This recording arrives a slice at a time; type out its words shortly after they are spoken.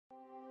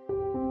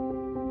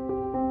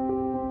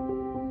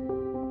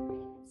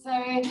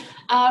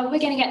We're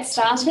going to get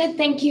started.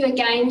 Thank you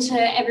again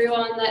to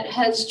everyone that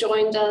has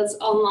joined us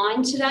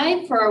online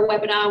today for a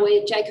webinar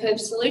with JCurve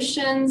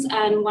Solutions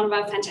and one of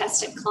our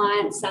fantastic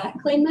clients,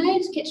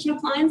 Kleenmaid Kitchen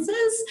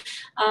Appliances.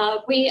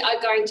 We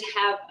are going to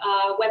have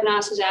a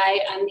webinar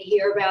today and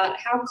hear about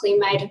how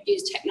Kleenmaid have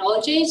used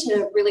technology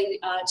to really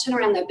turn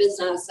around their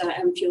business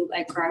and fuel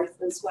their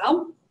growth as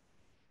well.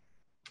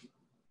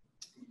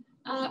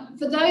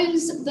 For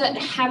those that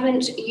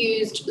haven't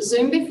used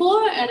Zoom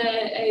before and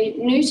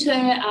are new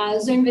to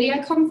Zoom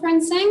video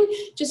conferencing,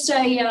 just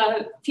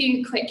a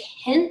few quick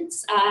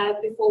hints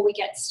before we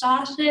get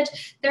started.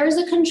 There is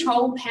a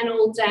control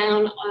panel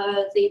down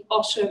the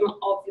bottom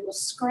of your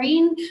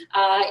screen.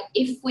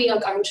 If we are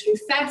going too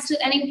fast at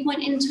any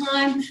point in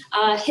time,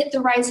 hit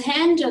the raise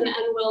hand and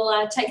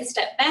we'll take a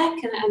step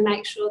back and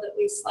make sure that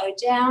we slow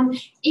down.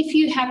 If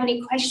you have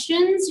any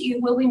questions, you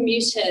will be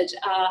muted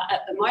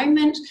at the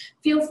moment.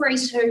 Feel free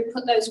to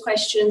put those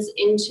questions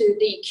into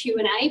the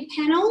Q&A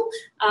panel,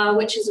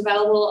 which is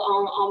available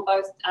on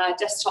both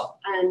desktop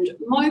and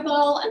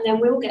mobile, and then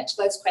we'll get to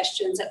those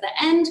questions at the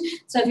end.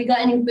 So if you've got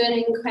any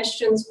burning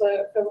questions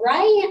for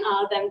Ray,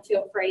 then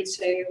feel free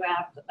to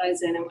put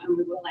those in and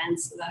we will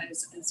answer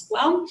those as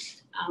well.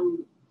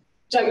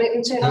 Don't make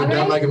them too hard. No,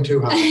 don't make them too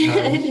hard.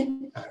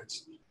 No,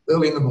 it's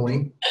early in the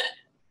morning.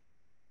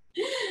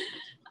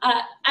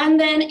 And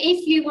then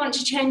if you want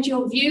to change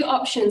your view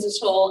options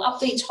at all, up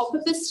the top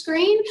of the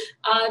screen,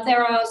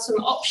 there are some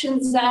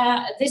options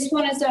there. This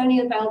one is only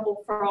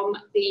available from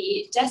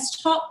the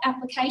desktop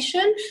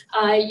application.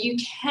 You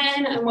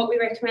can, and what we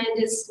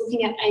recommend is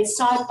looking at a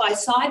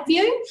side-by-side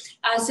view.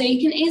 So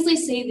you can easily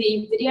see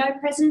the video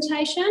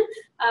presentation.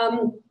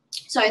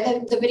 So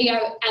the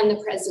video and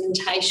the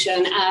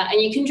presentation,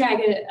 and you can drag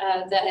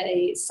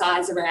the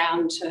size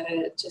around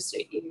to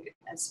suit you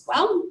as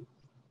well.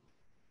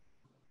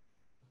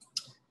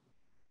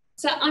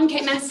 So I'm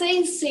Kate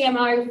Massey,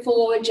 CMO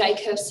for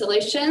JCurve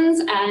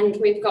Solutions, and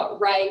we've got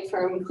Ray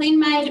from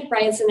Kleenmaid.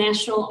 Ray is the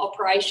National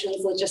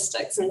Operations,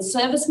 Logistics and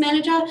Service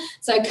Manager,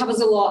 so it covers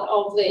a lot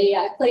of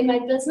the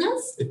Kleenmaid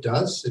business. It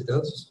does.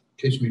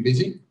 Keeps me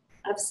busy.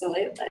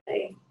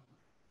 Absolutely.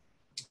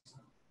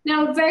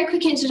 Now, a very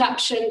quick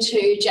introduction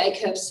to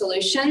JCurve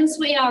Solutions.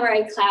 We are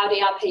a cloud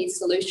ERP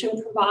solution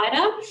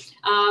provider.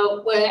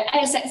 We're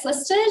ASX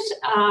listed.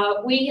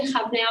 We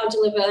have now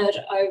delivered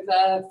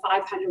over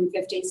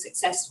 550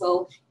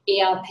 successful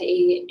ERP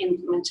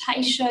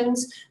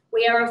implementations.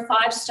 We are a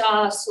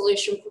 5-star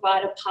solution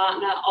provider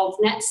partner of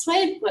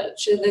NetSuite,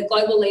 which is the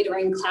global leader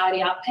in cloud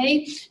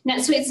ERP.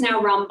 NetSuite's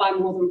now run by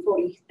more than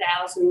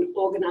 40,000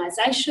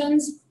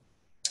 organisations.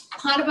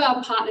 Part of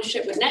our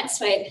partnership with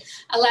NetSuite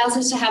allows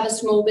us to have a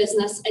small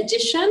business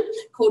edition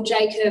called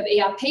JCurve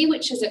ERP,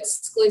 which is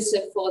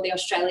exclusive for the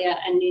Australia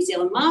and New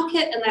Zealand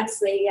market, and that's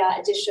the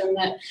edition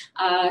that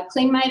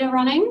Kleenmaid are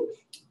running.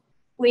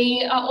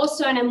 We are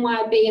also an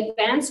MYOB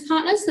Advanced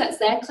partner, so that's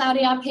their cloud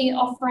ERP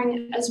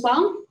offering as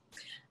well.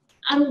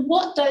 And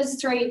what those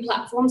 3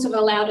 platforms have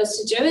allowed us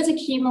to do is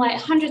accumulate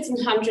hundreds and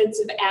hundreds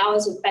of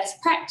hours of best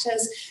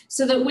practice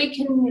so that we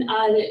can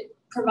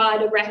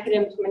provide a rapid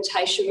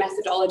implementation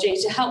methodology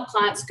to help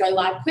clients go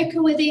live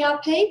quicker with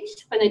ERP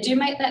when they do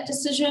make that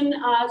decision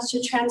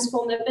to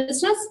transform their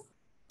business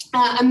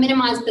and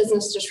minimise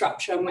business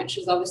disruption, which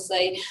is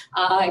obviously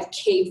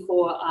key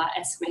for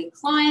SME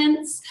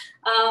clients.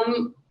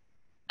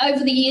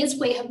 Over the years,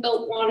 we have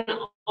built one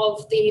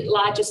of the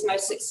largest,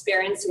 most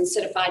experienced and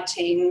certified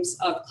teams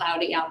of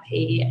cloud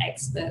ERP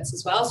experts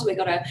as well. So we've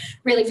got a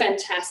really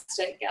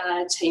fantastic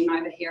team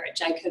over here at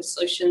JCurve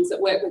Solutions that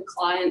work with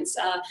clients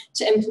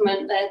to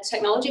implement their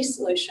technology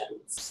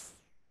solutions.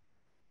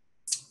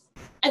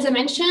 As I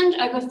mentioned,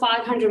 over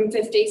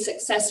 550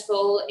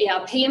 successful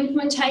ERP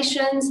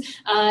implementations.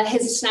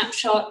 Here's a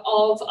snapshot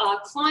of our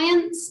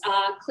clients,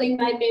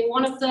 Kleenmaid being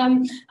one of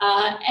them,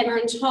 Emma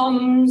and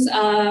Tom's,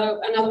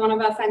 another one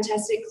of our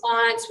fantastic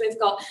clients. We've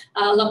got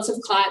lots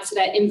of clients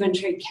that are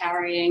inventory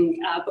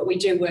carrying, but we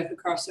do work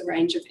across a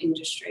range of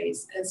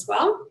industries as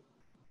well.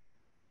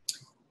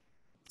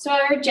 So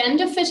our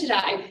agenda for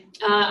today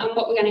and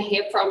what we're going to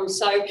hear from.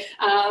 So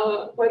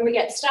when we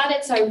get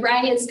started, so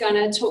Ray is going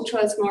to talk to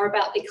us more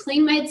about the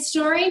Kleenmaid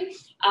story,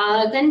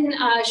 then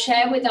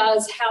share with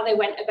us how they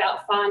went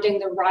about finding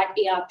the right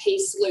ERP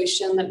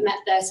solution that met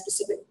their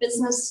specific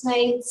business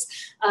needs,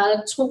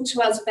 talk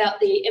to us about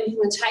the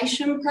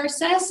implementation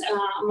process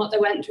and what they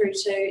went through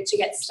to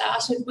get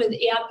started with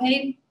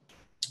ERP.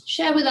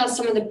 Share with us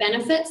some of the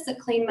benefits that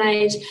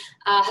Kleenmaid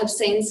have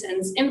seen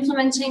since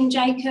implementing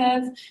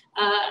JCurve,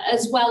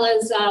 as well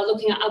as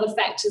looking at other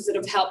factors that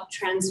have helped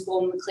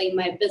transform the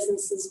Kleenmaid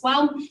business as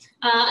well.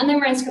 And then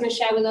Ray's going to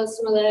share with us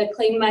some of the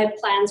Kleenmaid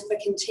plans for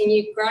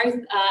continued growth.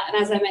 And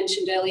as I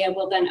mentioned earlier,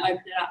 we'll then open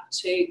it up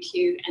to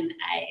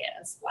Q&A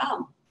as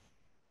well.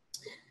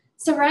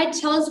 So Ray,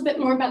 tell us a bit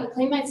more about the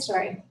Kleenmaid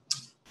story.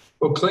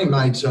 Well,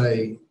 Kleenmaid's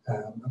a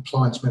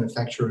appliance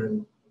manufacturer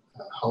and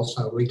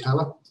wholesale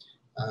retailer.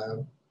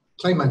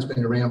 Kleenmaid's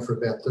been around for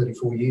about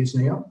 34 years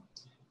now.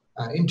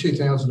 In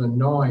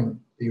 2009,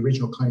 the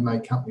original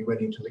Kleenmaid company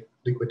went into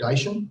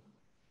liquidation,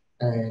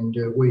 and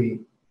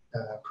we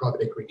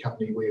private equity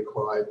company, we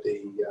acquired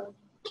the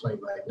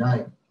Kleenmaid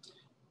name.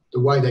 The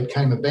way that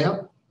came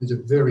about is a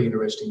very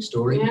interesting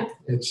story. Yeah.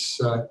 It's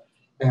our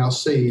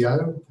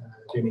CEO,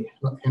 Denny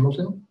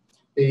Hamilton.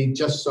 He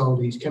just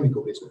sold his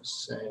chemical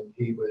business and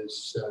he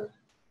was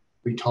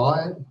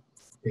retired.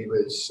 He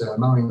was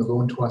mowing the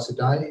lawn twice a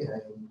day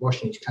and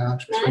washing his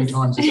cars three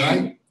times a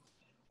day.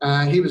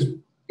 He was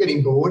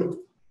getting bored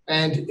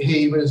and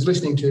he was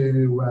listening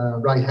to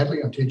Ray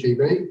Hadley on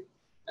 2GB.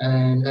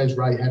 And as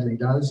Ray Hadley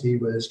does, he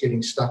was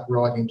getting stuck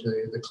right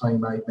into the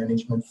Kleenmaid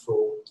management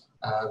for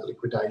the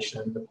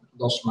liquidation, the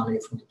lost money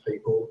from the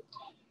people.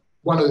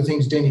 One of the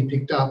things Denny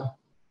picked up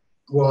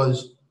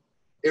was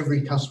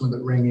every customer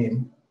that rang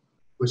in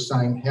was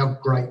saying how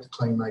great the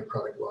Kleenmaid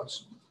product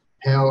was,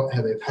 how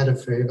they've had it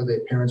forever,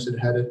 their parents had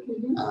had it,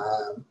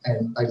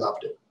 and they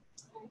loved it.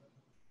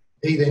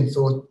 He then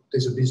thought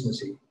there's a business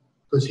here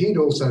because he'd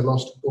also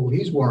lost all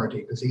his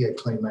warranty because he had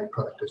Kleenmaid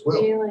product as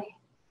well. Really?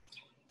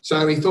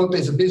 So he thought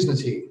there's a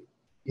business here.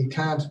 You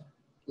can't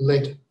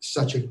let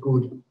such a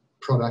good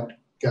product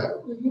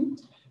go.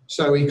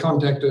 So he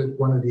contacted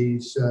one of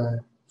his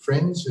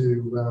friends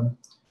who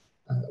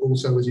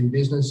also was in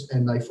business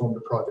and they formed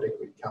a private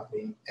equity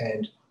company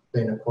and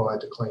then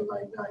acquired the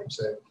Kleenmaid name.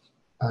 So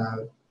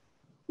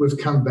we've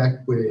come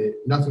back. We're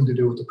nothing to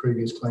do with the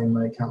previous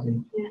Kleenmaid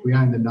company. Yeah. We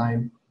own the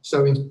name.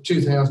 So in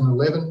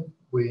 2011,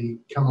 we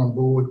come on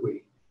board.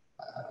 We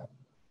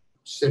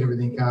set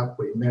everything up.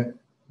 We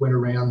went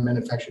around,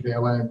 manufactured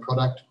our own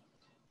product,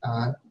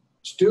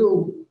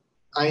 still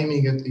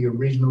aiming at the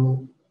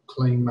original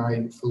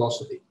Kleenmaid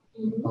philosophy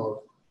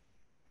of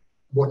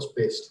what's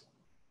best.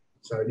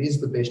 So it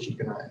is the best you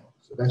can own.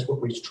 So that's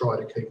what we try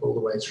to keep all the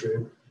way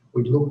through.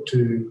 We look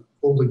to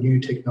all the new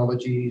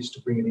technologies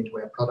to bring it into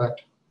our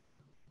product.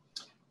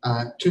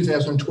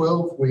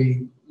 2012,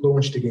 we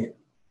launched again,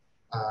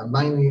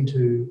 mainly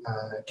into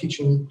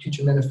kitchen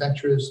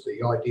manufacturers.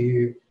 The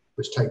idea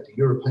was take the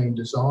European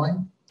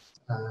design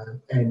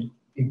and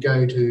you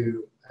go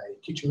to a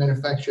kitchen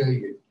manufacturer,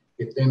 you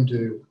get them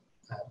to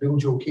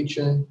build your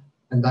kitchen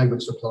and they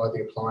would supply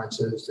the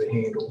appliances, the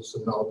handles,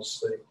 the knobs,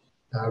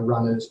 the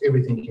runners,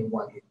 everything in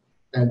one hit.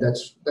 And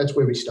that's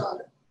where we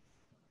started.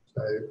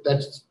 So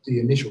that's the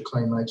initial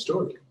Kleenmaid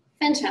story.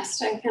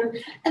 Fantastic. And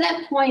at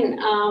that point,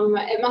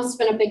 it must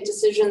have been a big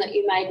decision that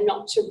you made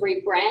not to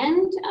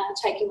rebrand,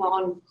 taking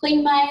on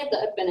Kleenmaid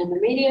that had been in the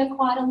media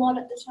quite a lot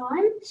at the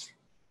time.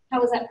 How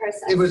was that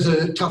process? It was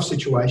a tough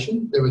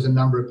situation. There was a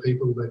number of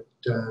people that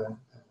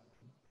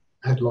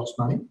had lost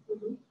money.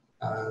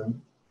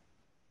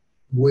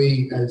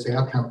 We, as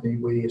our company,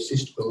 we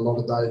assist with a lot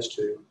of those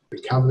to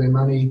recover their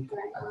money.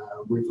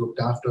 We've looked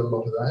after a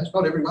lot of those.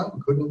 Not everyone.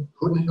 We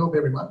couldn't help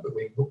everyone, but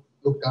we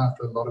looked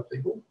after a lot of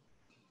people.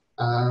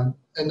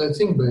 And the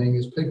thing being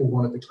is people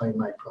wanted the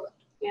Kleenmaid product.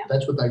 Yeah.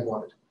 That's what they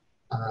wanted.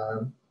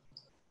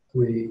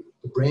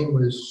 The brand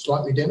was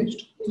slightly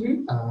damaged.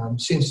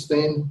 Since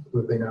then,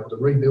 we've been able to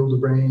rebuild the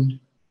brand,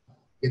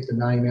 get the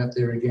name out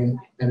there again,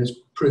 and it's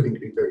proving to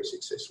be very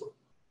successful.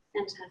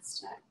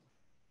 Fantastic.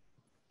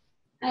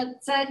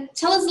 So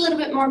tell us a little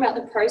bit more about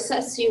the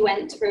process you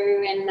went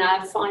through in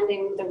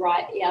finding the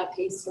right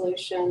ERP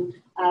solution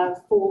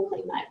for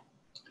Kleenmaid.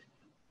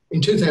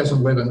 In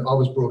 2011, I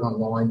was brought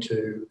online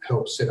to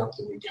help set up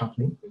the new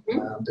company.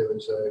 There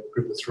was a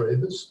group of three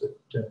of us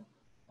that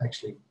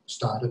actually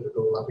started it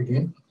all up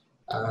again.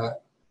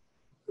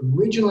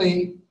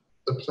 Originally,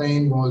 the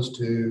plan was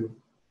to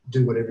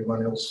do what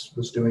everyone else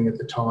was doing at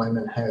the time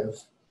and have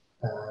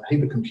a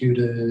heap of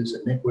computers,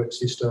 a network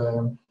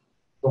system,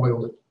 buy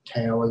all the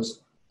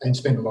towers and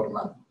spend a lot of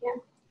money.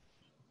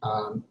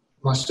 Yeah.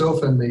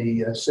 Myself and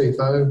the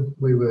CFO,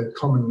 we were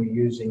commonly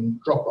using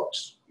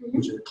Dropbox,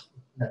 which is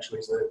naturally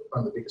is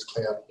one of the biggest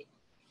cloud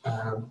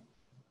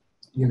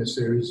unit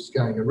series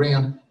going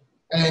around.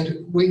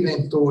 And we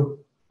then thought,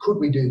 could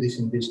we do this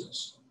in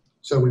business?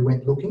 So we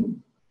went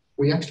looking.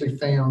 We actually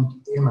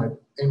found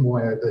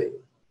MYOB.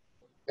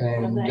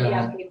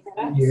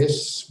 And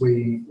yes,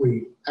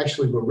 we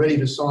actually were ready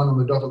to sign on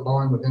the dotted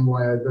line with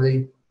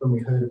MYOB when we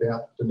heard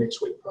about the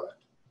NetSuite product.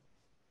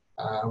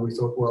 We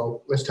thought,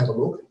 well, let's have a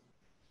look.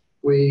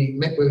 We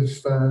met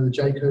with the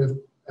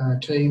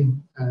JCurve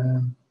team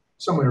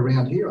somewhere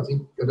around here. I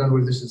think, I don't know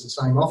whether this is the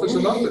same office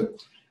or not, but,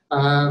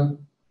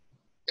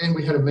 and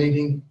we had a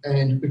meeting,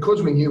 and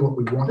because we knew what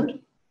we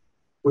wanted,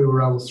 we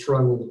were able to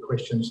throw all the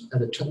questions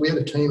at we had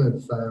a team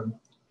of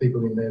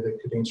people in there that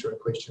could answer our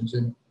questions.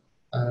 And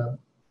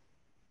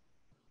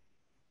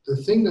the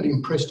thing that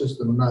impressed us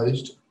the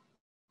most,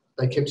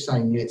 they kept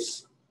saying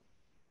yes.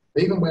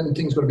 Even when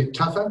things got a bit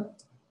tougher,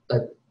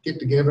 they'd get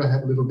together,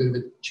 have a little bit of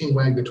a chin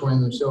wag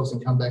between themselves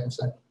and come back and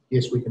say,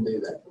 yes, we can do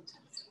that.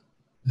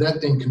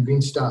 That then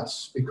convinced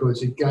us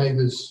because it gave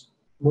us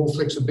more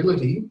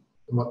flexibility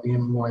than what the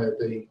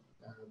MYOB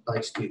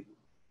base did.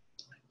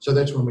 So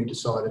that's when we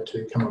decided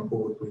to come on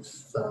board with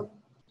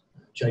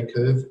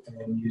JCurve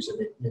and use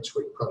a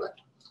NetSuite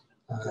product.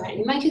 Right.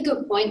 You make a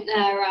good point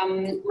there,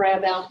 Ray,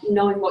 about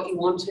knowing what you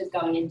wanted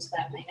going into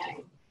that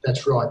meeting.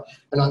 That's right.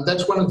 And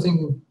that's one of the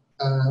things,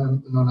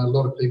 and I know a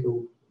lot of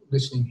people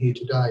listening here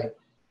today,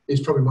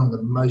 is probably one of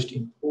the most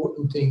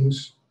important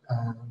things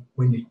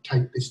when you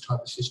take this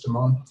type of system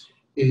on,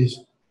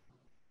 is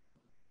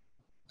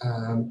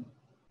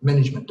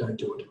management don't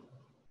do it.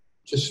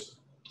 Just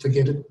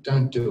forget it,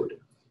 don't do it.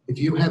 If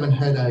you haven't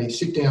had a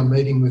sit-down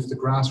meeting with the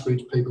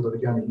grassroots people that are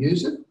going to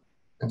use it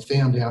and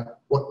found out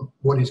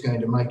what is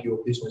going to make your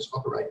business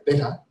operate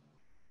better,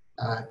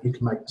 you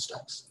can make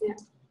mistakes. Yeah.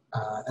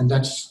 And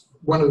that's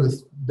one of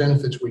the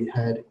benefits we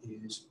had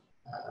is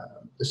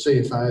the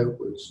CFO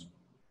was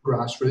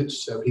grassroots,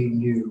 so he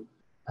knew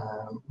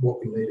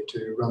what we needed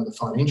to run the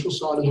financial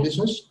side of the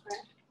business.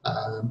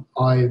 Right.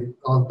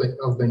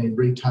 I've been in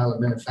retail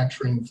and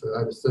manufacturing for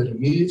over 30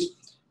 years.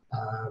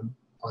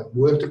 I'd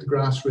worked at the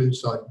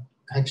grassroots. I'd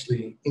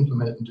actually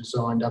implemented and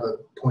designed other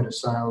point of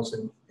sales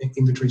and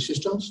inventory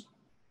systems.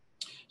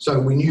 So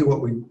we knew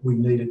what we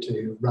needed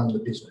to run the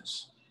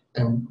business.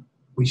 And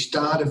we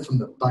started from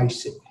the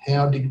basic.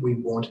 How did we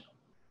want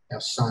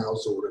our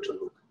sales order to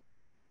look?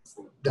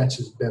 That's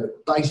as about as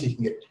basic you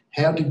can get.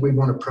 How did we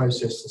want to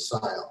process the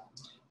sale?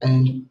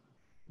 And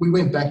we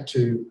went back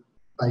to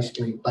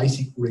basically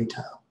basic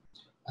retail.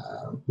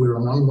 We're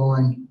an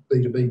online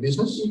B2B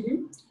business.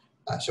 Mm-hmm.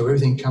 So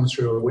everything comes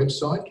through our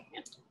website.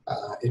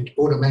 It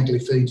automatically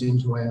feeds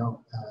into our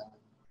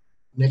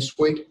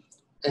NetSuite,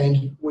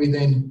 and we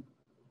then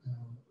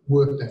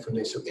work that from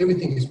there. So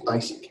everything is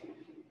basic.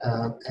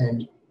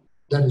 And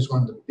that is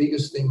one of the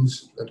biggest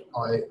things that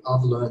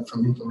I've learned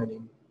from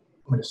implementing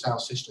point-of-sale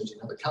systems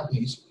in other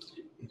companies,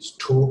 is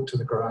talk to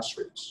the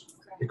grassroots,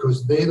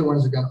 because they're the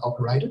ones that are going to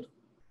operate it.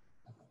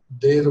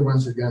 They're the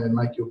ones that are going to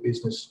make your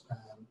business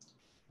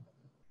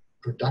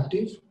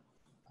productive.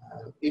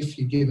 If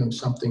you give them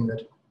something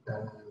that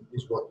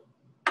is what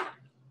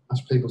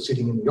us people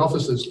sitting in the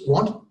offices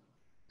want,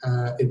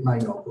 it may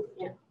not work.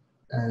 Yeah.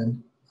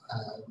 And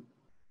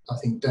I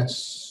think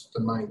that's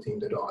the main thing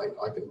that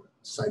I can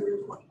say to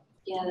everyone.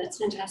 Yeah, that's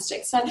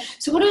fantastic.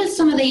 So what are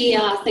some of the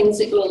things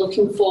that you were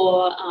looking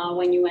for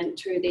when you went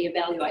through the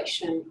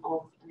evaluation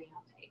of an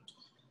ERP?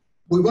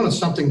 We wanted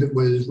something that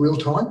was real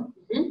time,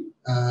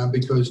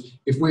 because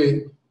if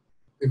we're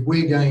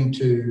going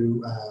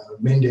to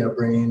mend our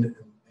brand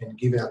and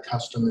give our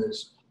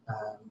customers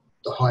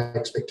the high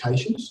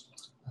expectations,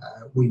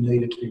 we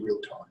need it to be real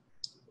time,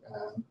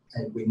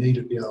 and we need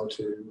to be able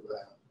to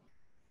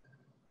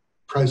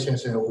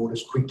process our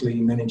orders quickly,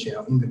 manage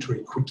our inventory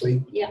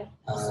quickly. Yeah.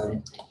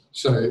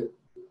 So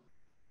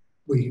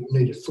we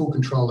needed full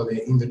control of our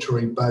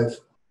inventory, both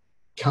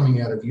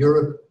coming out of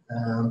Europe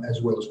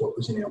as well as what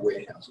was in our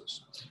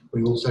warehouses.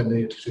 We also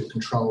needed to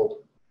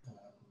control,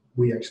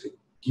 we actually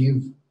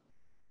give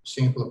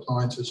sample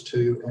appliances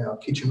to our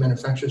kitchen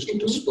manufacturers to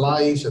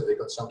display, so they've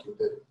got something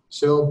to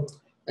sell,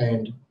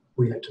 and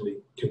we had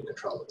to keep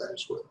control of that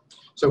as well.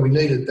 So we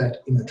needed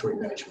that inventory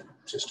management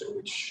system,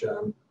 which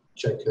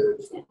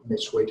JCurve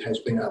NetSuite has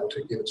been able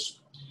to give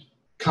us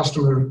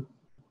customer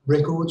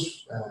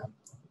records.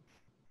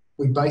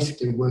 We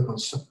basically work on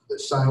the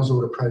sales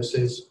order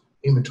process,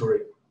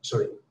 invoice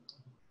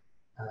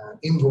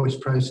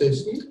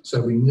process.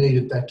 So we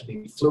needed that to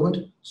be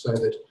fluent, so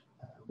that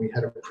we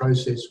had a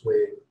process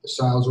where the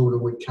sales order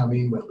would come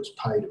in, when it was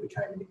paid, it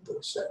became an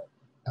invoice. So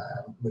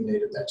we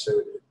needed that. So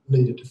it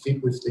needed to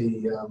fit with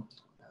the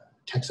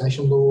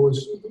taxation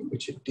laws,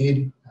 which it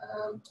did,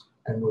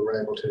 and we were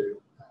able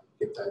to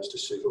get those to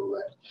suit all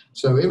that.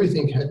 So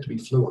everything had to be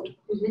fluent.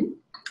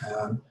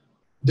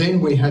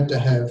 Then we had to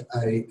have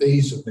a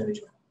ease of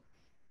management.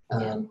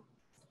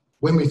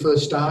 When we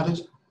first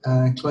started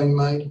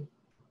Kleenmaid,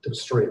 there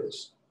was 3 of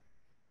us.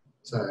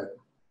 So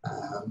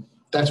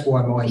that's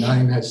why my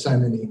name has so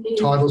many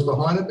titles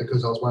behind it,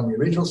 because I was one of the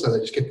originals, so they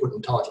just kept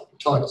putting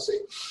titles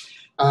there.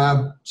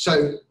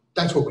 So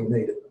that's what we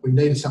needed. We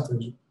needed something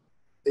that was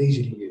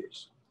easy to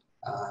use.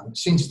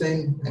 Since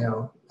then,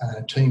 our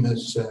team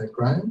has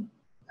grown,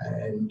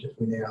 and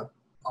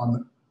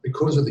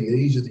because of the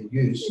ease of the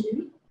use,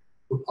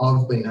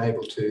 I've been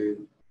able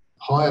to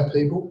hire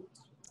people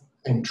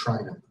and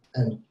train them.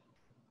 And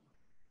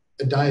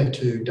a day or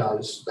two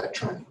does that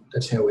training.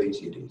 That's how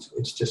easy it is.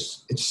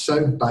 It's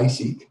so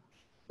basic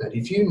that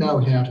if you know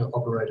how to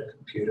operate a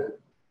computer,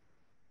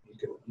 you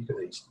can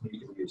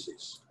use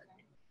this.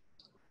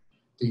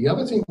 The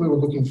other thing we were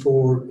looking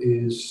for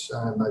is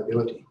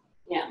mobility.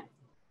 Yeah.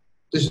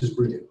 This is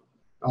brilliant.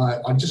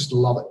 I just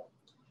love it.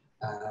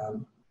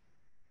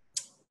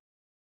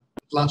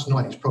 Last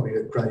night is probably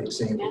a great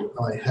example.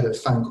 I had a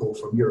phone call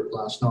from Europe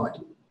last night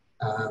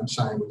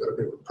saying we've got a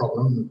bit of a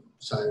problem,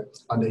 so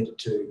I needed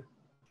to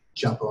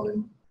jump on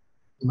and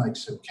make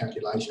some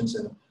calculations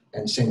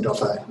and send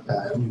off a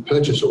new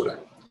purchase order.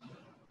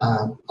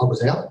 I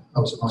was out. I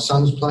was at my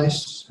son's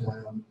place,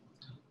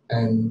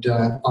 and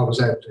I was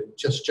able to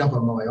just jump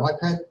on my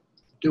iPad,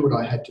 do what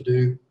I had to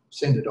do,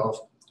 send it off.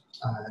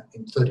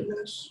 In 30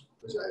 minutes,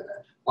 it was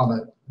over. I'm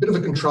a bit of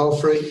a control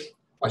freak.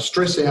 I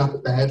stress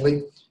out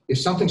badly. If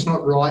something's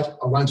not right,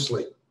 I won't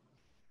sleep.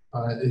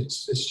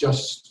 It's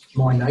just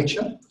my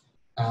nature.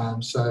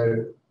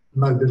 So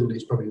mobility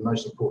is probably the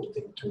most important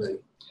thing to me.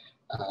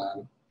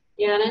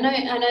 Yeah, and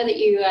I know that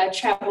you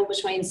travel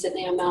between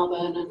Sydney and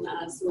Melbourne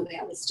and some of the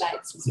other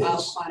states as well,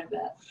 quite a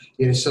bit.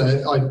 Yeah,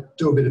 so I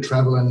do a bit of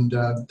travel, and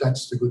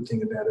that's the good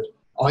thing about it.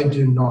 I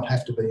do not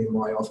have to be in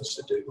my office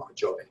to do my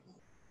job anymore.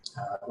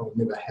 I've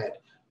never had.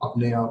 I've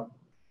now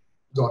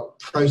got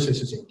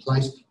processes in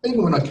place.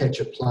 Even when I catch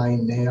a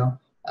plane now,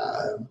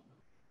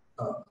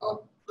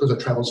 because I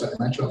travel so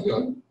much, I've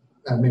got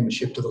a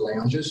membership to the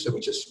lounges,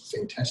 which is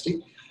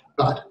fantastic.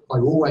 But I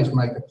always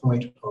make a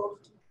point of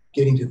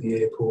getting to the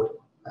airport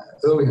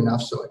early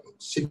enough so I can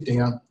sit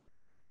down,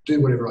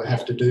 do whatever I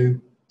have to do,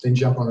 then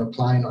jump on a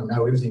plane. I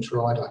know everything's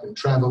right. I can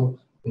travel,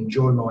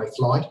 enjoy my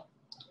flight,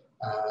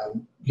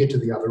 get to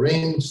the other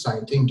end,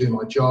 same thing, do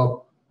my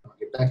job. When I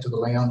get back to the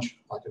lounge,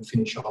 I can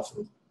finish off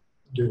and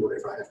do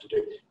whatever I have to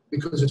do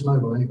because it's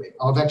mobile anyway.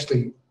 I've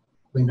actually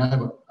been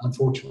over,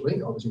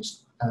 unfortunately, I was in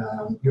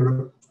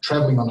Europe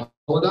travelling on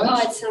holidays.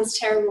 Oh, it sounds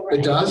terrible, right?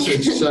 It does.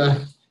 It's,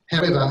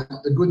 however,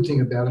 the good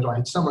thing about it, I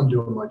had someone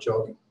doing my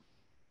job.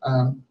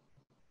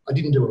 I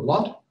didn't do a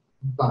lot,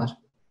 but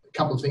a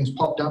couple of things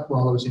popped up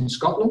while I was in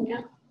Scotland,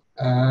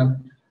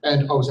 and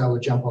I was able to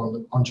jump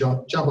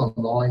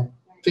online,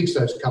 fix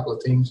those couple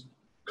of things,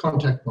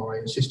 contact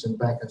my assistant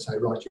back and say,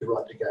 right, you're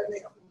right to go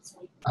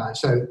now.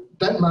 So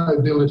that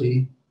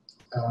mobility,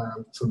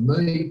 for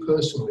me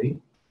personally,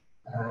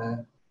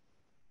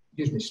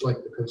 gives me sleep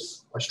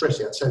because I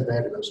stress out so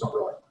badly when it's not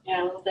right.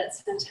 Yeah, well,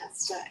 that's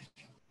fantastic.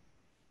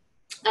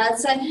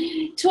 So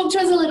talk to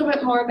us a little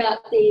bit more about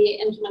the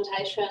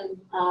implementation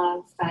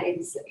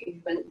phase that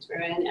you've been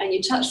through, and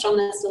you touched on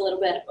this a little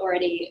bit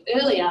already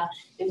earlier.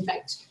 In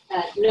fact,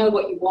 know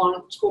what you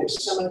want, talk to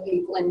some of the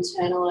people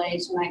internally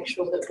to make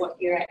sure that what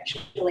you're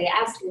actually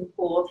asking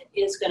for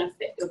is going to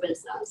fit your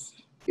business.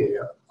 Yeah,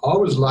 I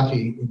was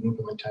lucky in the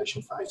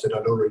implementation phase that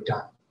I'd already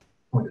done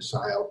point of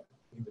sale,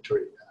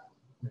 inventory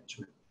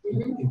management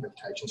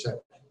implementation,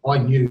 so I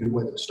knew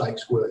where the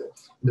mistakes were.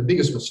 And the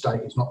biggest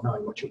mistake is not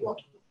knowing what you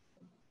want.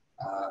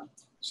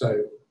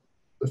 So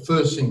the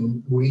first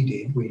thing we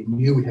did, we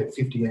knew we had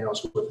 50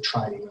 hours worth of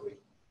training when we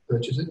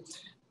purchased it.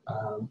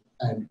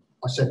 And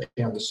I sat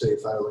down with the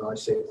CFO and I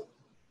said,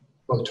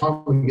 by the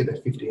time we get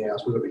that 50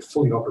 hours, we're going to be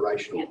fully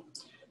operational. Yeah.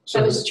 So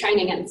it was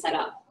training and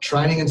setup.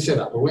 Training and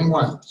setup, all in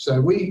one.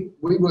 So we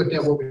worked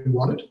out what we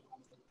wanted.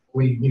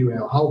 We knew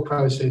our whole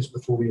process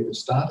before we even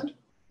started.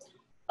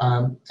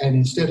 And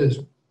instead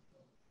of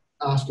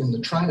asking the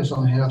trainers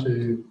on how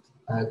to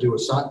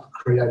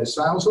create a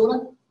sales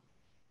order,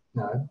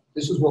 no,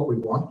 this is what we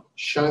want.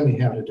 Show me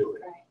how to do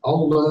it. Right.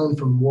 I'll learn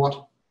from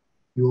what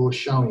you're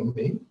showing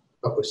me,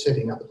 but we're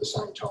setting up at the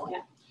same time.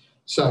 Yeah.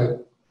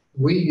 So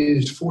we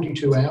used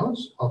 42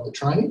 hours of the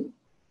training.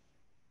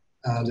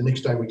 The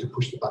next day we could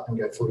push the button and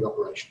go fully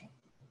operational.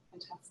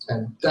 Fantastic.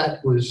 And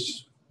that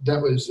was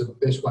the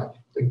best way.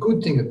 The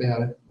good thing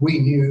about it, we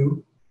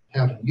knew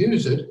how to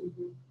use it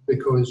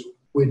because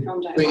we'd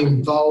been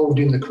involved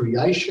in the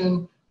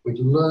creation. We'd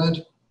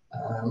learnt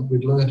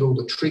all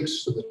the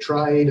tricks of the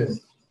trade, and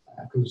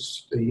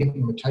because the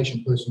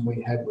implementation person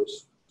we had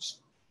was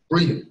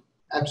brilliant,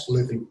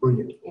 absolutely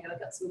brilliant. Yeah, we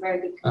got some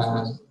very good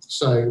consultants.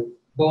 So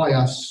by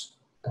us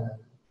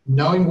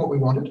knowing what we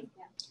wanted,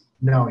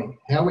 knowing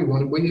how we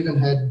wanted, we even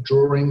had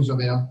drawings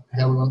of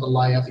how we want to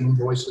lay out the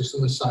invoice list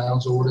and the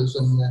sales orders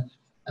and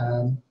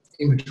the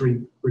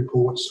inventory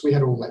reports. We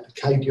had all that, the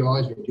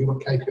KPIs, we knew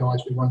what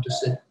KPIs we wanted to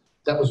set.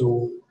 That was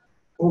all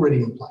already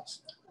in place.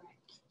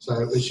 So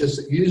it was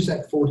just use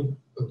that 40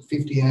 or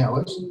 50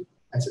 hours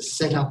as a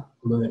setup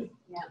learning,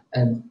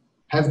 and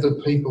have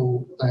the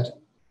people that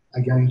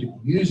are going to be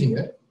using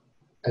it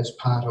as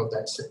part of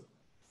that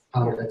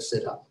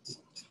setup,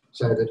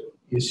 so that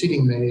you're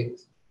sitting there,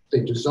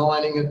 they're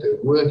designing it,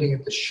 they're working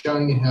it, they're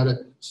showing you how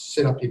to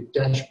set up your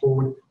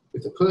dashboard.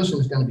 If the person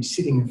who's going to be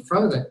sitting in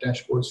front of that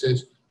dashboard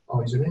says,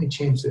 oh, is there any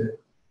chance of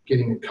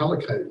getting a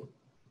colour coding?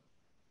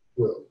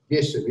 Well,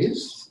 yes, there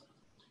is.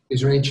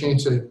 Is there any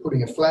chance of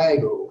putting a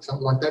flag or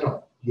something like that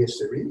on? Yes,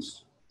 there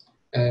is.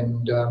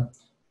 And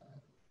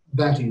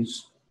that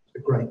is a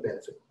great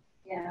benefit.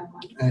 Yeah.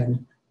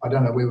 And I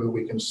don't know whether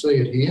we can see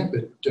it here,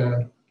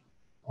 but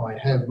I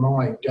have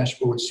my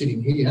dashboard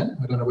sitting here.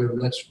 I don't know whether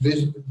that's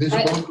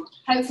visible.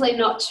 Hopefully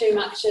not too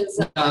much has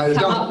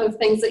come up of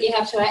things that you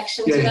have to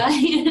action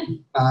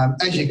today.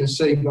 As you can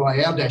see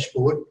by our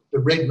dashboard, the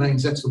red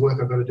means that's the work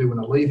I've got to do when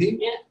I leave here.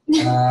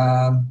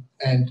 Yeah.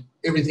 And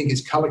everything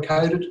is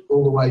colour-coded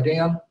all the way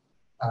down.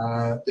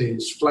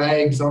 There's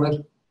flags on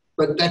it.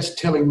 But that's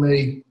telling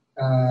me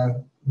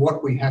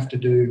what we have to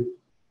do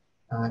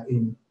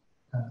in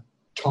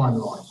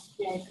timeline.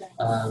 Yeah,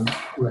 exactly.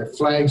 We have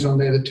flags on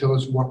there that tell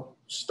us what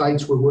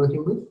states we're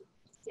working with,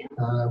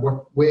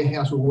 what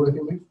warehouse we're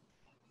working with,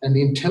 and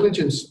the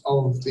intelligence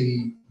of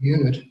the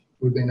unit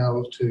we've been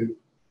able to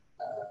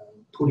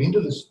put into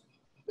this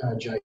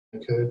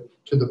JCurve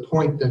to the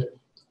point that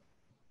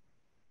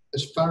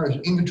as far as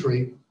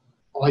inventory,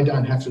 I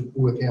don't have to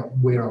work out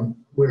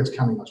where it's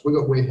coming from. We've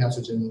got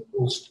warehouses in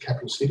all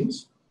capital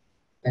cities,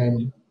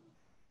 and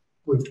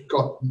we've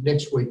got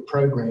NetSuite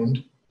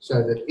programmed so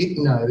that it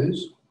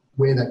knows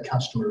where that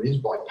customer is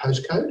by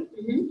postcode,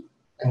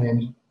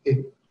 and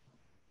it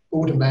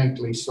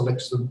automatically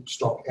selects the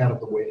stock out of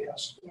the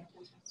warehouse. Yeah,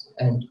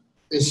 and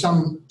there's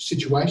some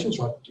situations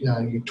like,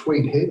 your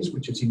Tweed Heads,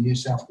 which is in New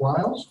South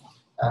Wales.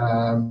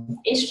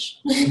 Ish.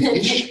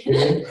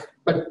 Yeah,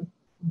 but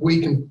we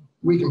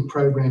can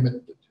program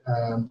it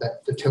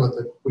to tell it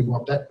that we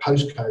want that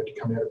postcode to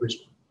come out of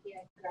Brisbane. Yeah,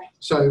 great.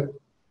 So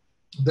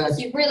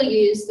you've really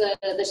used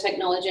the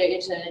technology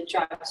to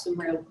drive some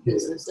real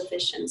business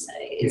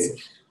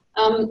efficiencies.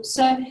 Yeah.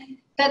 So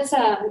that's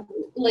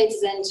leads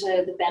us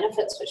into the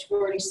benefits, which we've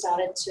already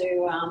started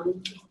to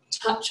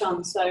touch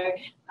on. So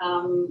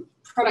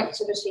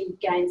productivity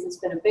gains has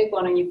been a big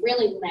one, and you've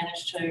really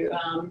managed to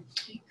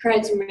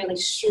create some really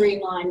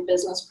streamlined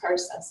business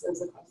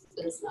processes across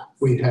the business.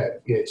 We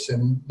have, yes,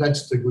 and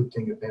that's the good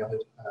thing about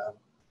it.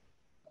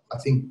 I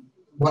think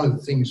one of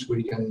the things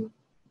we can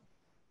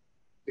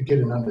get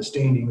an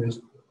understanding is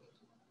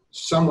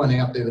someone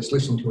out there that's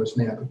listening to us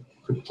now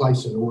could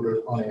place an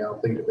order on our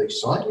B2B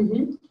site.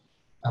 Mm-hmm.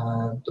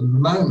 The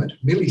moment,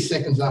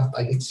 milliseconds after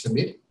they hit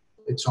submit,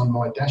 it's on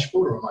my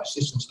dashboard or on my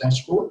system's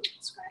dashboard.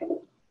 That's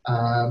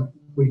great.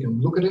 We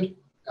can look at it.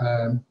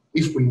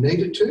 If we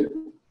needed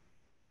to,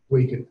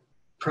 we could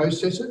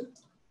process it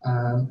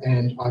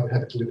and I would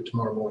have it delivered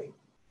tomorrow morning.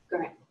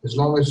 Great. As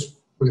long as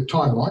we've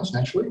got timelines,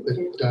 naturally, but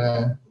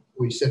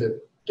we set a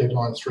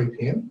deadline 3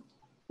 p.m.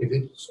 If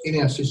it's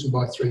in our system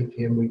by 3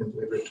 p.m, we can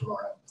deliver it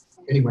tomorrow,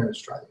 anywhere in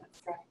Australia.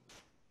 That's great.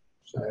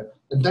 So,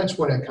 and that's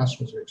what our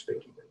customers are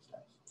expecting these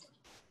days.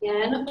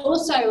 Yeah, and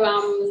also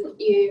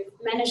you've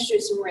managed to do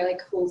some really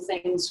cool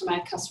things from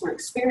a customer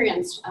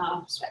experience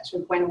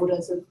perspective when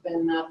orders have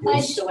been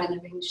placed or when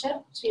they're being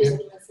shipped using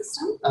the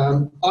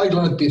system. I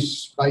learned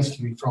this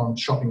basically from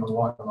shopping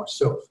online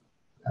myself,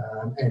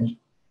 and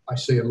I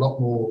see a lot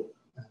more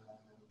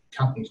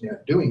companies now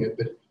doing it,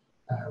 but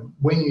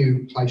when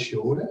you place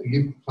your order,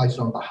 you place it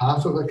on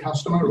behalf of a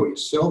customer or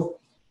yourself,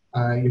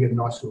 you get a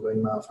nice little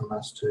email from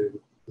us to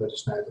let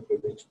us know that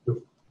we've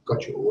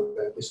got your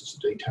order, this is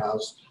the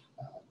details,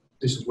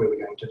 this is where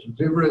we're going to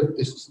deliver it,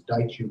 this is the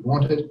date you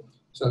want it.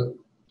 So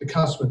the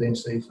customer then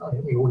sees, oh,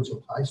 yeah, the order's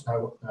in place,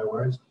 no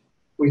worries.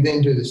 We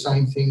then do the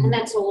same thing. And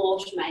that's all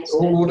automated?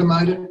 All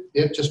automated,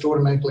 yeah, it just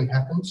automatically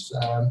happens.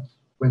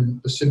 When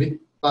the submit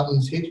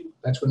buttons hit,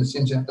 that's when it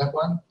sends out that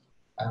one.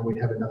 We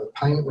have another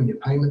payment. When your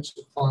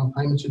final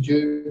payments are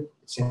due,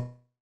 it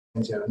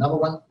sends out another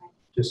one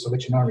just to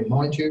let you know,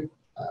 remind you.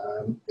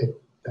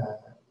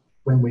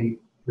 When we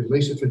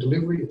release it for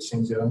delivery, it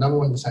sends out another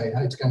one to say,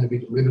 hey, it's going to be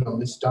delivered on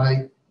this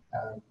day,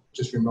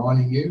 just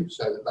reminding you,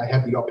 so that they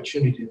have the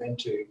opportunity then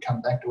to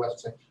come back to us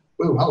and say,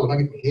 well, hold on,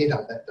 I get my hair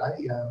done that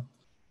day.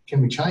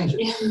 Can we change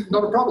it? Yeah.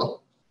 Not a problem,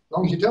 as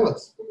long as you tell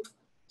us.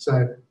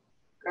 So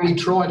we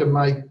try to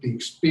make the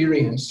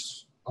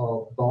experience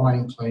of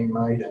buying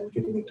Kleenmaid and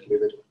getting it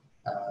delivered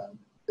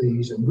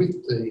ease, and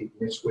with the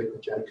NetSuite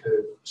and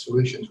JCurve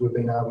solutions, we've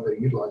been able to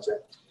utilise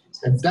that.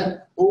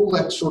 And all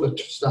that sort of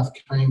stuff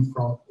came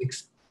from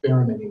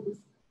experimenting with.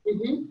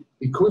 Mm-hmm.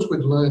 Because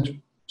we've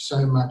learned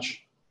so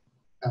much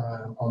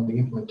on the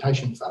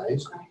implementation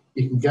phase,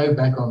 you can go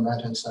back on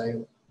that and say,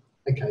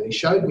 okay, they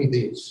showed me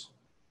this,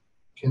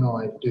 can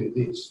I do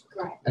this?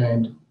 Right.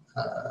 And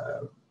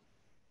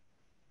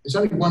there's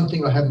only one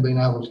thing I haven't been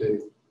able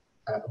to,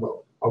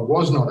 I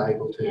was not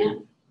able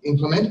to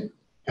implement.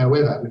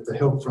 However, with the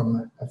help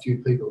from a few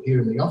people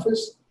here in the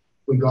office,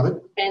 we got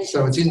it. Fantastic.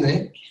 So it's in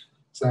there.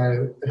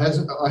 So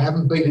I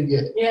haven't beat it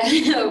yet.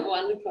 Yeah,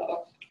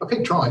 wonderful. I'll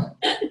keep trying.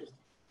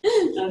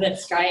 Oh,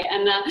 that's great.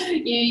 And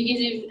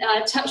you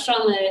touched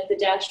on the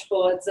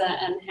dashboards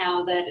and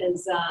how that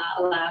has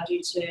allowed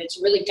you to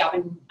really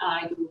govern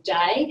your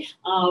day,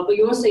 but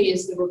you also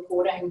use the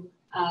reporting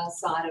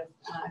side of...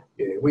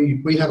 Yeah,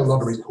 we have a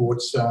lot of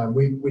reports.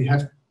 We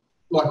have,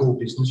 like all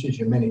businesses,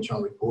 you manage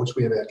on reports.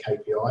 We have our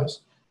KPIs.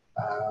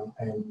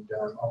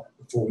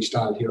 Before we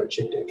started here, I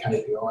checked our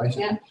KPIs.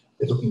 Yeah. And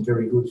they're looking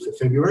very good for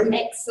February.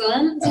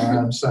 Excellent.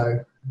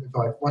 So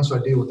once I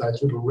deal with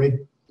those little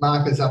red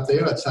markers up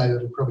there, I'd say that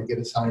it'll probably get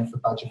us home for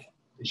budget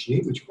this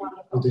year,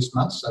 or this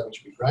month, so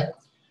which would be great.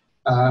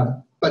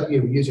 But yeah,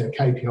 we use our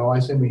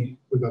KPIs, and we've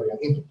got our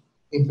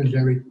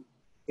inventory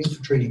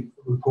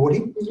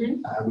reporting,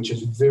 which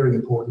is very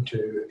important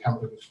to a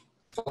company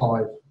with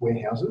 5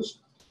 warehouses,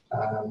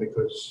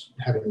 because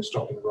having the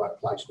stock in the right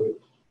place,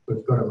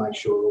 we've got to make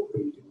sure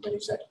we can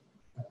manage that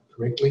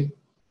correctly.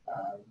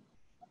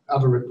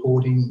 Other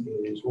reporting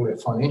is all our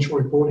financial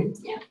reporting,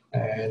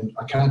 and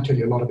I can't tell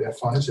you a lot about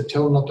finance, so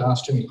tell them not to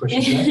ask too many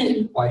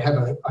questions. I have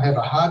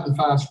a hard and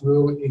fast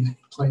rule in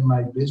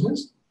Kleenmaid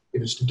business.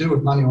 If it's to do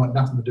with money, I want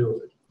nothing to do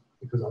with it,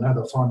 because I know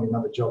they'll find me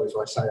another job if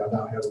I say I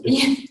know how to do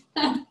it.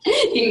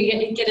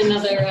 You get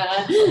another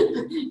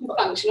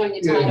function on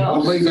your title.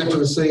 I'll leave that to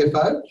the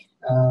CFO.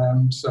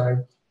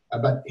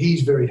 But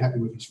he's very happy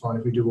with his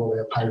finance. We do all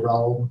our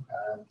payroll,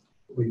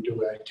 we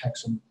do our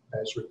tax and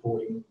as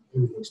reporting.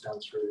 Everything's done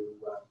through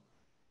the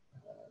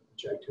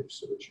JCurve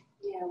solution.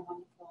 Yeah,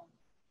 wonderful.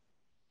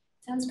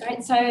 Sounds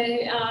great. So,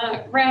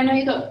 Ray, I know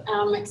you've got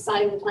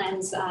exciting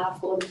plans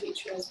for the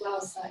future as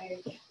well. So,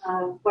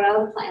 what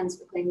other plans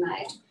for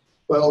Kleenmaid?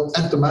 Well,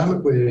 at the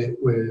moment,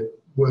 we're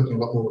working a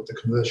lot more with the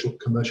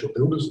commercial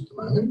builders at the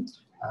moment.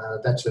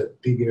 That's a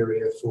big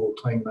area for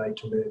Kleenmaid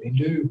to move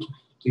into.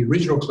 The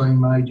original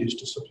Kleenmaid used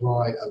to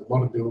supply a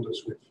lot of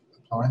builders with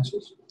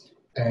appliances,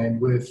 and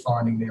we're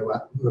finding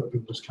now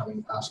builders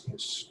coming asking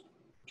us,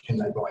 can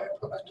they buy our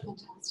product?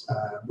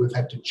 We've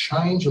had to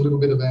change a little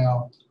bit of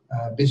our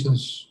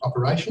business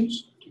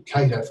operations to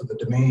cater for the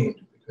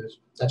demand, because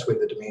that's where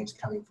the demand's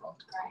coming from.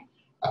 Great.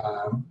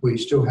 We're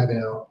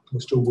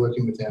still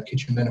working with our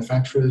kitchen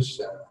manufacturers.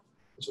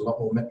 There's a lot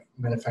more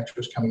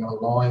manufacturers coming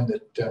online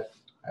that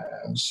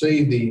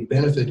see the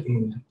benefit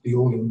in the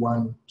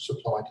all-in-one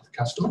supply to the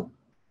customer.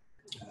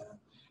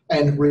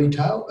 And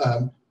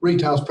retail.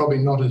 Retail's probably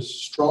not as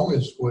strong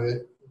as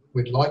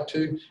we'd like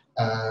to,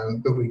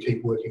 but we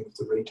keep working with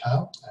the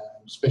retail,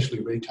 especially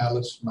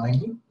retailers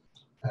mainly,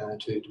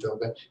 to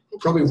develop that.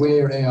 Probably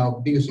where our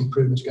biggest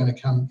improvement's going to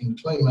come in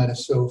Kleenmaid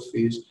itself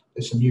is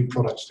there's some new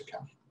products to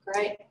come.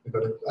 Great. We've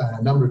got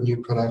a number of new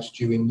products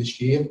due in this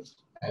year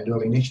and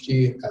early next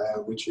year,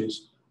 which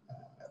is,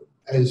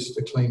 as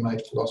the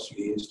Kleenmaid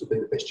philosophy is, to be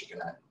the best you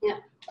can own. Yeah.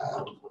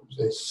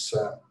 There's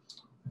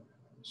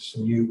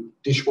some new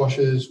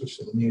dishwashers with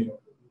some new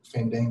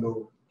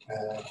Fandangle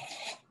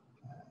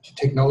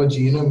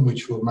technology in them,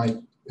 which will make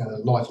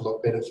life a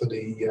lot better for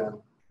the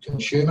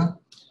consumer.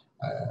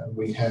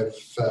 We have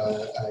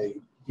a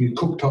new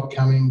cooktop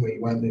coming where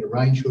you won't need a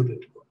range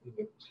hood.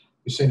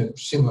 We've seen a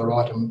similar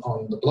item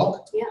on the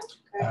block. Yeah,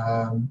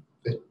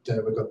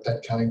 great. We've got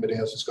that coming, but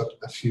ours has got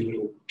a few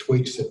little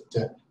tweaks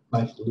that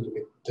make it a little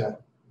bit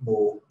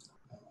more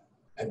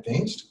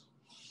advanced.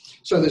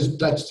 So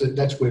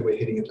that's where we're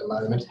heading at the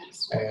moment.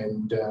 Fantastic.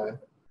 And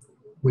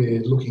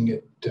we're looking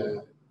at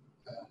a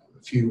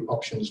few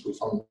options with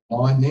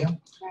online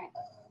now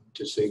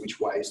to see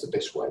which way is the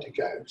best way to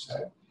go. So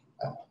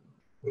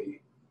we're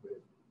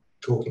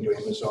talking to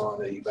Amazon,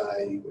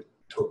 eBay, we're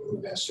talking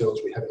with ourselves.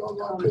 We have an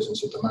online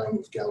presence at the moment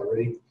with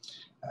Gallery,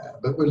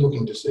 but we're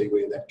looking to see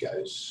where that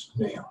goes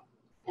now.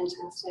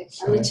 Fantastic.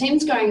 So, and the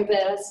team's growing a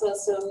bit. I saw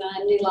some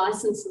new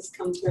licenses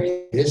come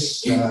through.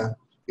 Yes,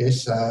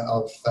 yes.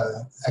 I've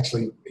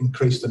actually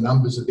increased the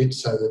numbers a bit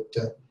so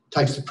that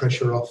takes the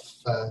pressure off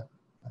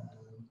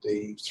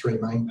the three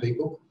main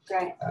people.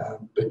 Great.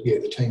 But yeah,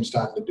 the team's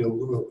starting to build.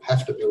 We'll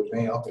have to build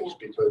now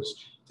because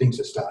things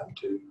are starting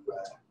to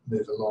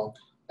move along.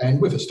 And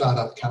with a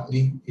startup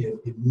company, you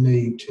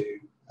need to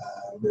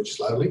move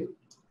slowly,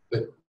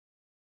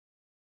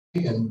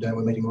 and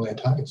we're meeting all our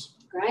targets.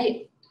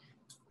 Great.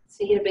 So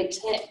you get a big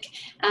tick.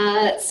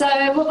 So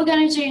what we're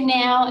going to do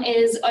now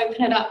is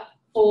open it up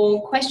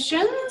for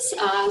questions.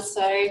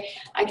 So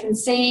I can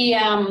see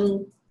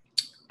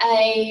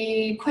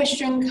a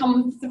question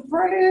come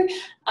through,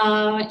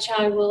 which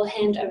I will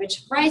hand over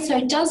to Ray.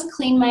 So does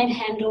Kleenmaid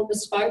handle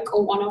bespoke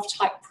or one-off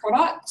type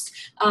products,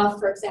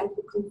 for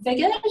example,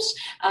 configured?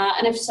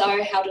 And if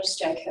so, how does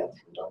JCurve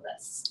handle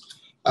this?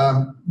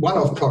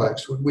 One-off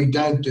products, we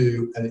don't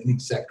do an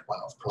exact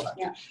one-off product.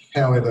 Yeah.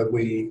 However,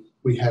 we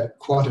have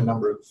quite a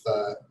number of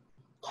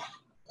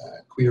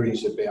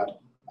queries about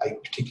a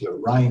particular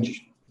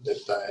range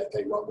that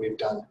they want. We've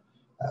done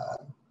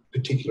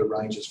particular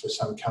ranges for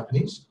some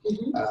companies,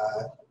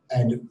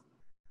 and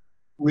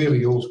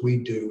really all we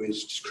do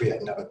is just create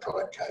another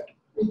product code.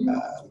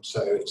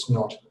 So it's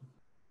not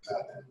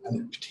a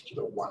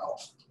particular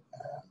one-off.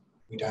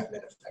 We don't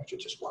manufacture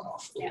just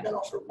one-off. We don't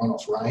offer a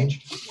one-off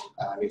range.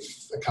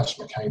 If a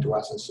customer came to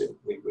us and said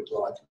we would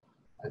like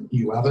a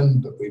new oven,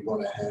 but we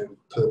want to have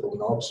purple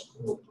knobs,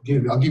 I'll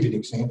give you an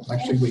example.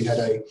 Actually, we had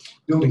a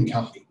building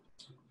company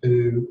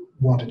who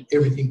wanted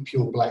everything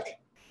pure black.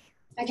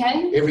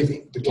 Okay.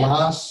 Everything. The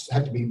glass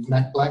had to be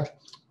matte black,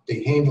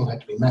 the handle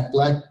had to be matte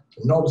black,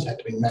 the knobs had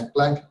to be matte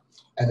black,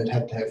 and it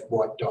had to have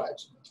white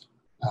diodes.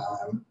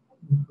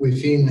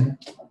 Within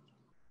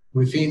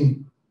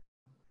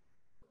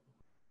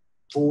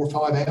 4 or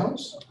 5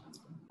 hours,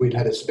 we'd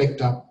had a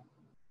spec'd up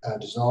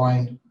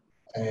design,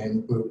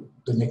 and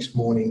the next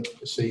morning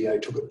the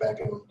CEO took it back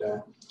and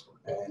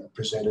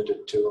presented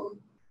it to them,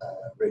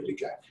 ready to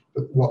go.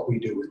 But what we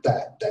do with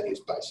that is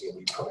basically a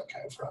new product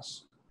code for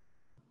us.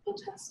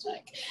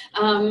 Fantastic.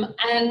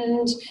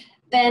 And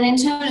then in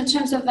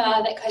terms of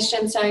that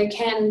question, so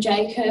can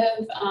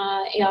JCurve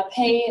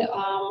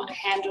ERP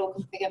handle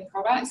configured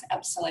products?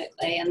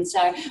 Absolutely. And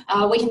so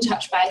we can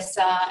touch base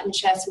and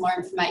share some more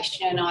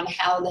information on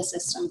how the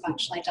system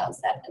functionally does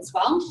that as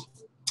well.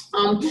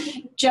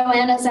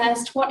 Joanne has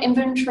asked, what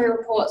inventory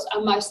reports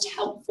are most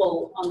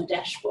helpful on the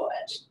dashboard?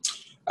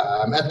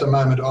 At the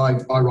moment,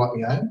 I write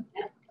my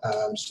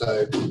own.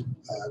 So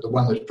the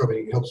one that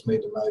probably helps me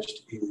the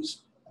most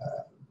is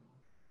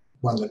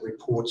one that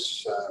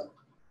reports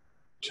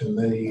to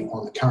me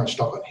on the current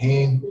stock on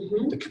hand,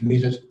 the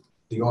committed,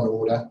 the on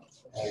order,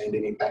 and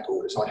any back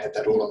orders. I have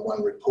that all on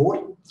one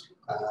report,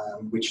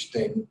 which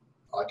then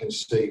I can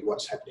see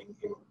what's happening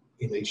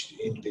in each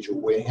individual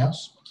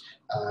warehouse.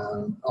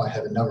 I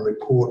have another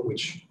report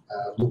which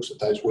looks at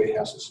those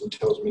warehouses and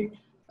tells me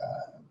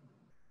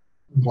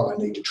what I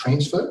need to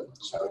transfer.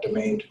 So a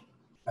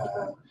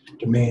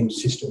demand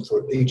system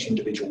for each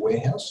individual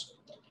warehouse.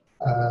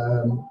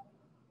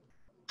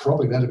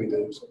 Probably that'd be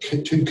the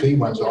two key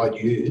ones I'd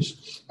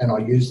use, and I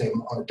use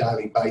them on a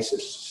daily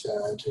basis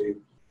to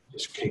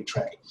just keep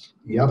track.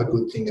 The other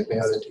good thing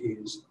about it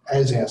is,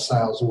 as our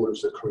sales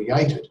orders are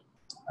created,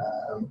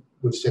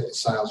 we've set the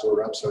sales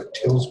order up so it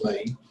tells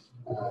me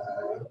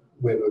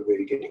whether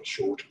we're getting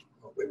short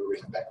or whether we're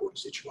in a backorder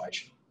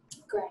situation.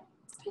 Great.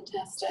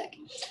 Fantastic.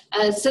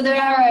 So there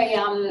are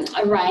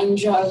a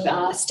range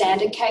of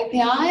standard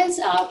KPIs,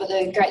 but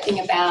the great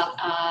thing about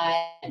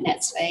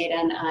NetSuite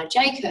and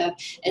JCurve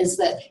is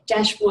that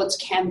dashboards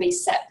can be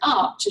set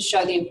up to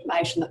show the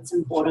information that's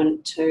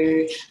important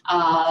to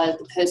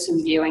the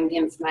person viewing the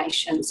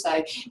information.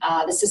 So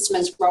the system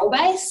is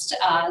role-based,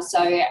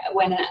 so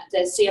when the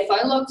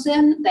CFO logs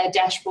in, their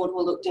dashboard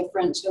will look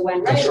different to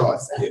when Ray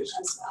logs in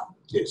as well.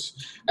 Yes,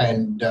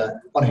 and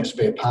on our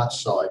spare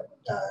parts side,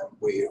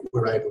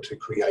 we're able to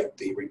create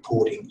the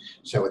reporting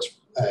so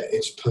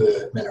it's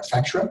per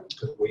manufacturer,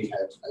 because we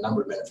have a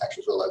number of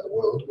manufacturers all over the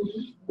world.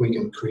 We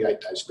can create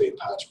those spare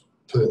parts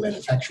per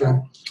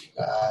manufacturer,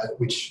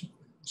 which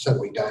so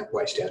we don't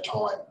waste our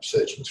time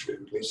searching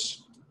through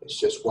lists. It's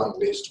just one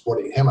list.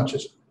 How much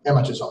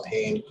is on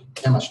hand?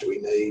 How much do we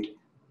need?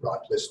 Right,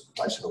 let's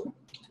place it all.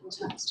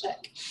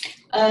 Fantastic.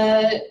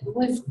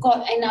 We've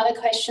got another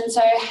question.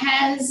 So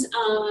has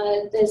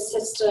the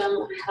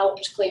system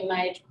helped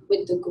Kleenmaid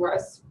with the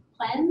growth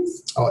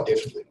plans? Oh,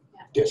 definitely.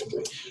 Yeah.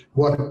 Definitely.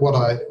 What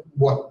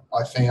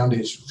I found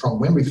is, from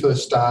when we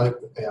first started,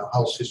 our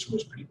whole system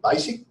was pretty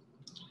basic,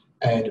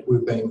 and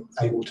we've been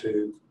able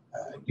to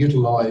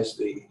utilise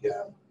the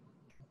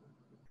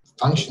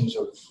functions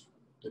of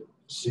the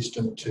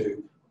system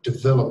to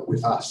develop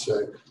with us.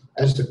 So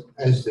as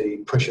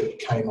the pressure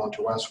came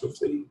onto us with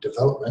the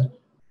development,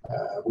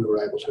 we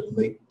were able to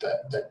meet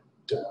that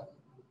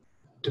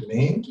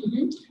demand.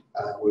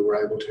 We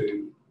were able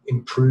to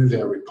improve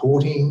our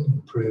reporting,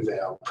 improve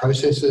our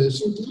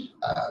processes,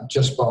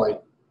 just by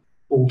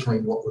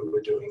altering what we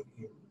were doing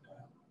in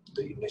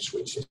the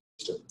NetSuite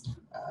system.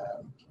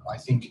 I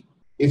think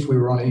if we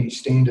were on any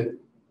standard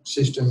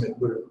system, it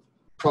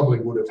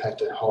would have had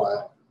to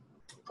hire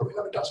probably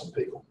another dozen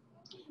people.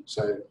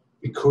 So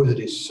because it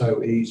is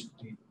so easy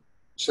to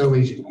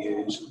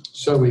use,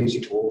 so easy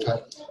to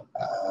alter,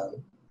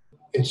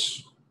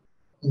 it's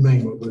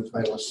mean we've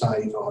made a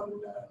save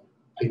on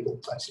people,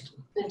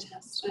 basically.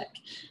 Fantastic.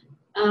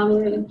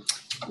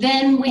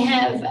 Then we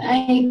have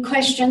a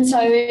question. So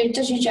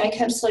does your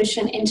JCurve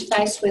solution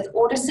interface with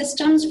order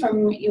systems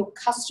from your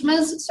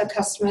customers, so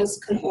customers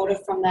can order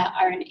from their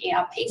own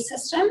ERP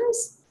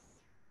systems?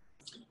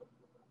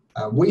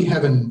 We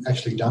haven't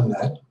actually done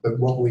that, but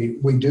what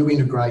we do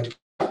integrate,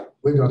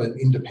 we've got an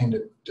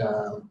independent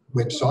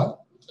website,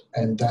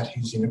 and that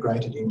is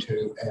integrated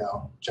into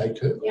our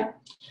JCurve. Yeah.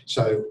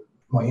 So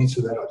my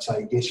answer to that, I'd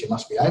say yes, you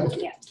must be able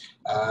to.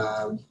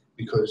 Yeah.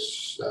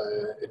 Because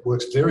it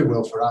works very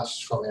well for us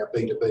from our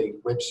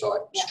B2B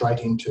website straight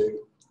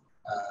into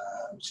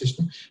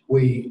system.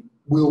 We've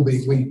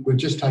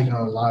just taken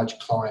on a large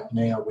client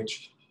now,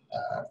 which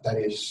that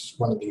is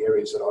one of the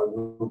areas that I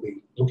will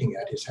be looking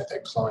at, is have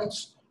that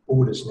client's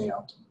orders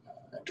now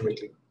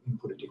directly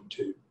inputted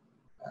into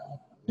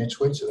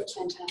NetSuite. So that's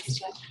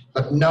fantastic.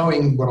 But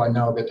knowing what I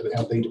know about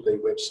our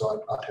B2B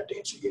website, I'd have to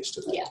answer yes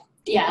to that. Yeah.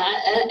 Yeah,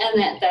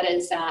 and that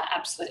is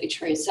absolutely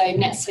true. So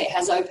NetSuite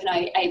has open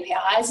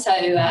APIs,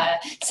 so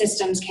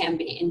systems can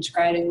be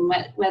integrated,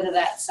 whether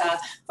that's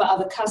for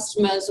other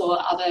customers or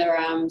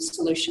other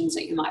solutions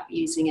that you might be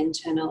using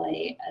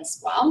internally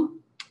as well.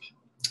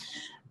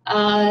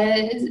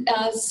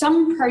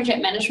 Some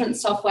project management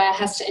software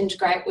has to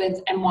integrate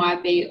with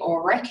MYOB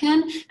or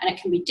Reckon, and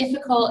it can be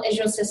difficult. Is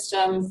your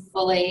system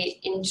fully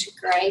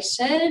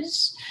integrated?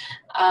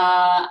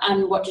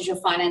 And what does your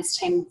finance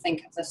team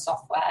think of the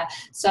software?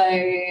 So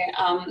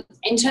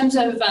in terms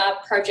of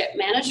project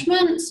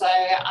management, so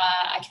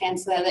I can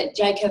answer that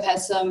JCurve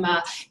has some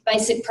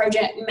basic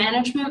project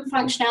management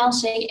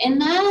functionality in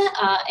there.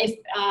 If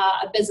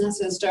a business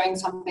is doing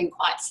something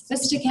quite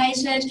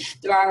sophisticated,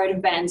 there are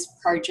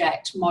advanced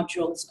project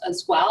modules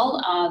as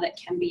well that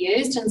can be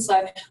used. And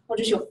so what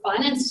does your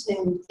finance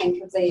team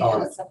think of the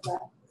software?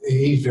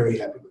 He's very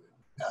happy with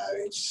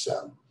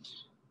it.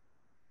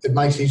 It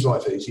makes his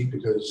life easy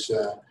because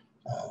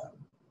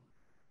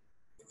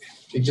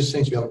he just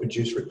seems to be able to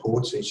produce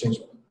reports. He seems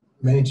to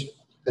manage.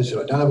 As I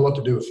said, I don't have a lot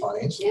to do with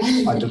finance.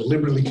 Yeah. I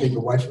deliberately keep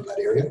away from that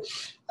area.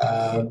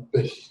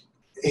 But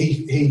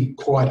he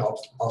quite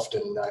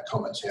often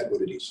comments how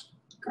good it is.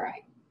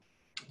 Great.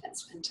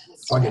 That's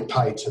fantastic. I get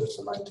paid, so that's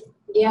the main thing.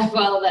 Yeah,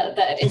 well,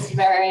 that is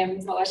very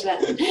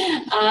important.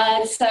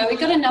 So we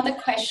got another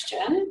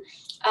question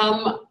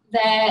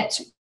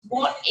that,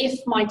 what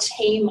if my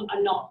team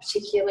are not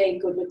particularly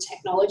good with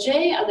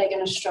technology? Are they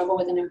going to struggle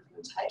with an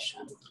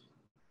implementation?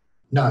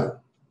 No,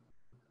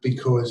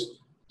 because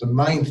the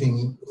main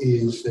thing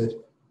is that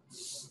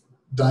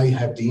they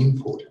have the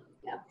input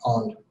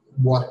on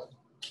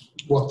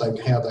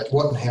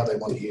how they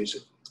want to use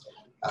it.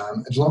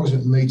 As long as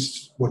it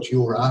meets what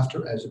you're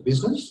after as a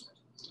business,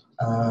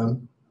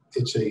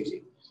 it's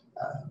easy.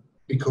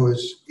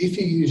 because if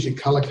you use your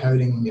colour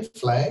coding and your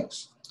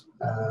flags,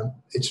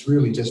 it's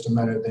really just a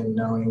matter of them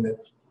knowing that,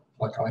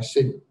 like I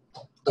said,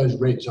 those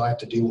reds, I have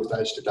to deal with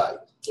those today.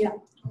 Yeah.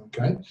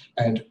 Okay.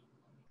 And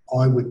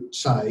I would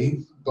say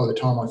by the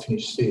time I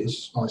finish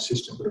this, my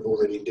assistant would have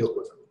already dealt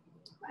with them.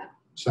 Wow.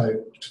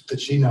 So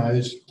that she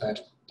knows that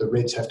the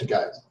reds have to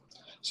go.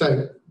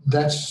 So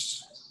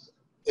that's,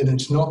 and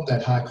it's not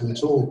that hard because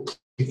it's all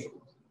clicking.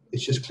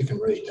 It's just click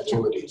and read. That's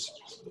all it is.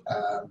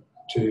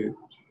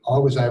 I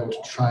was able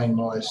to train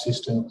my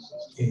assistant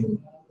in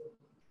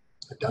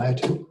a day or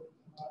two,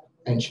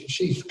 and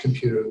she's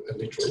computer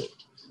illiterate.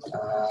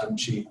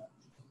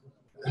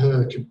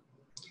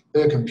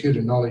 Her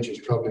computer knowledge is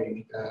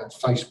probably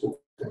Facebook.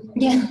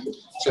 Yeah.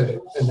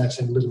 So, and that's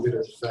a little bit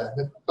of,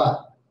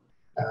 but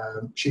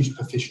she's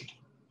proficient.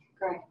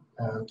 Great.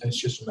 It's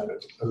just a matter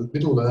of a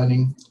little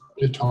learning,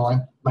 a bit of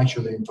time, make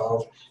sure they're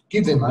involved,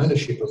 give them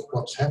ownership of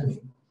what's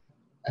happening,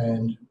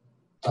 and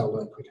they'll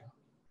learn quicker.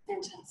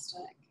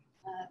 Fantastic.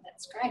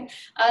 That's great.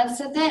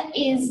 So that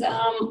is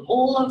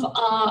all of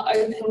our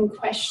open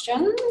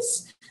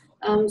questions.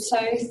 So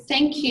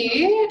thank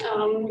you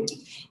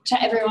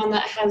to everyone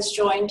that has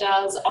joined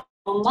us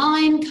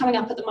online. Coming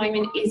up at the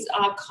moment is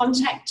our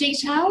contact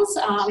details.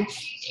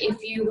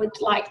 If you would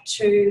like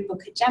to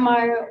book a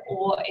demo,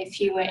 or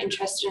if you were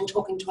interested in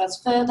talking to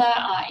us further,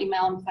 our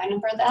email and phone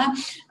number are there.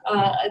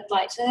 I'd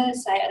like to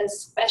say a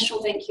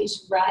special thank you to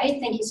Ray.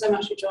 Thank you so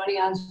much for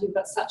joining us. You've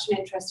got such an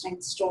interesting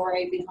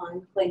story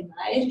behind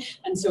Kleenmaid,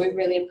 and so we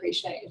really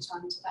appreciate your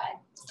time today.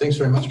 Thanks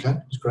very much, Kate.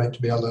 It's great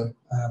to be able to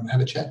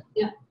have a chat.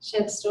 Yeah,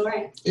 share the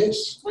story.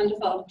 Yes.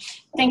 Wonderful.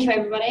 Thank you,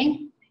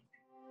 everybody.